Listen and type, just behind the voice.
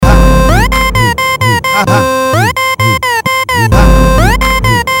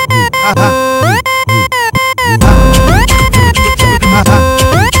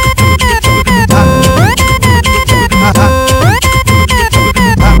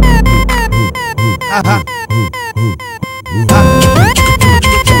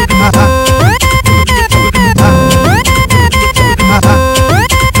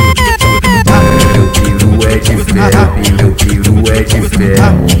Meu piru é de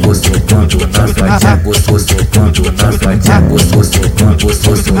ferro, vou socando na sua tia, vou socando na sua tia, vou socando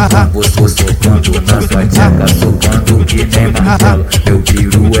na sua tia, socando que nem martelo. Meu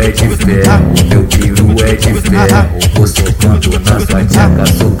piru é de ferro, meu piru é de ferro, vou socando na sua tia,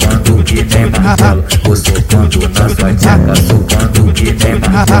 socando que nem martelo. Vou socando na sua tia, socando que nem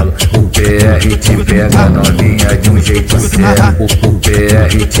martelo. O PR te pega novinha de um jeito certo, o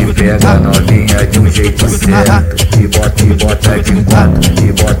PR te pega novinha de um jeito certo. Te bota de quatro,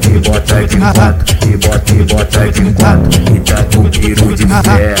 te bota de quatro, te bota de quatro. E tá com piru de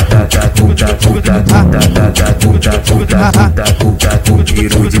ferro, tá com piru de ferro, tá com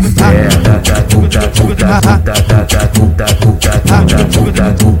piru de ferro, tá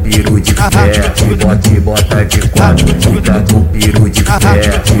com piru de ferro. Te bota de quatro, tá com piru de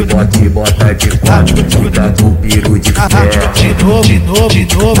ferro, te bota de quatro, tá com piru de ferro. De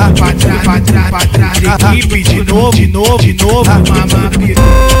novo, pra trás, equipe, de novo, mama piru.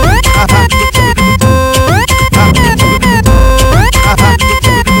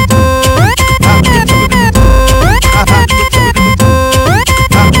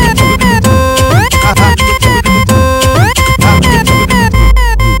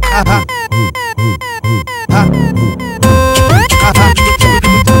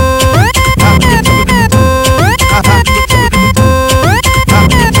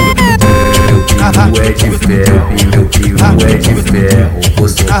 Meu piru é de ferro, vou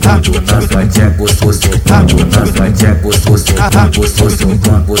socando na sua tia, vou socando na sua tia, vou socando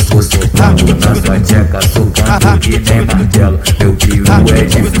na sua tia, socando que nem martelo. Meu piru é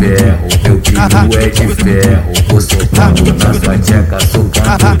de ferro, meu piru é de ferro, vou socando na sua tia,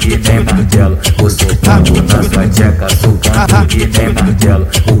 socando que nem martelo. Vou socando na sua tia, socando que nem martelo.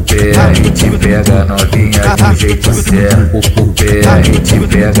 O PR te pega novinha de um jeito certo, o PR te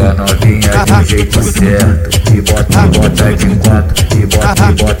pega novinha de um jeito certo. Te bota de quatro, te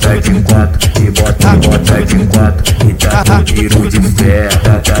bota de quatro, te bota de quatro. E tá com piru de ferro,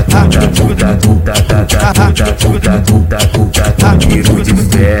 tá com piru de ferro,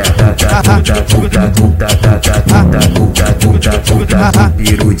 tá com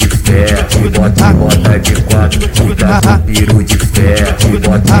piru de ferro. Te bota de quatro, tá com piru de ferro, te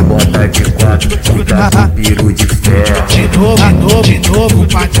bota de quatro, tá com piru de ferro. De novo,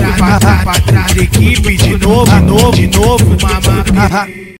 pra trás, equipe, de novo, mama piru.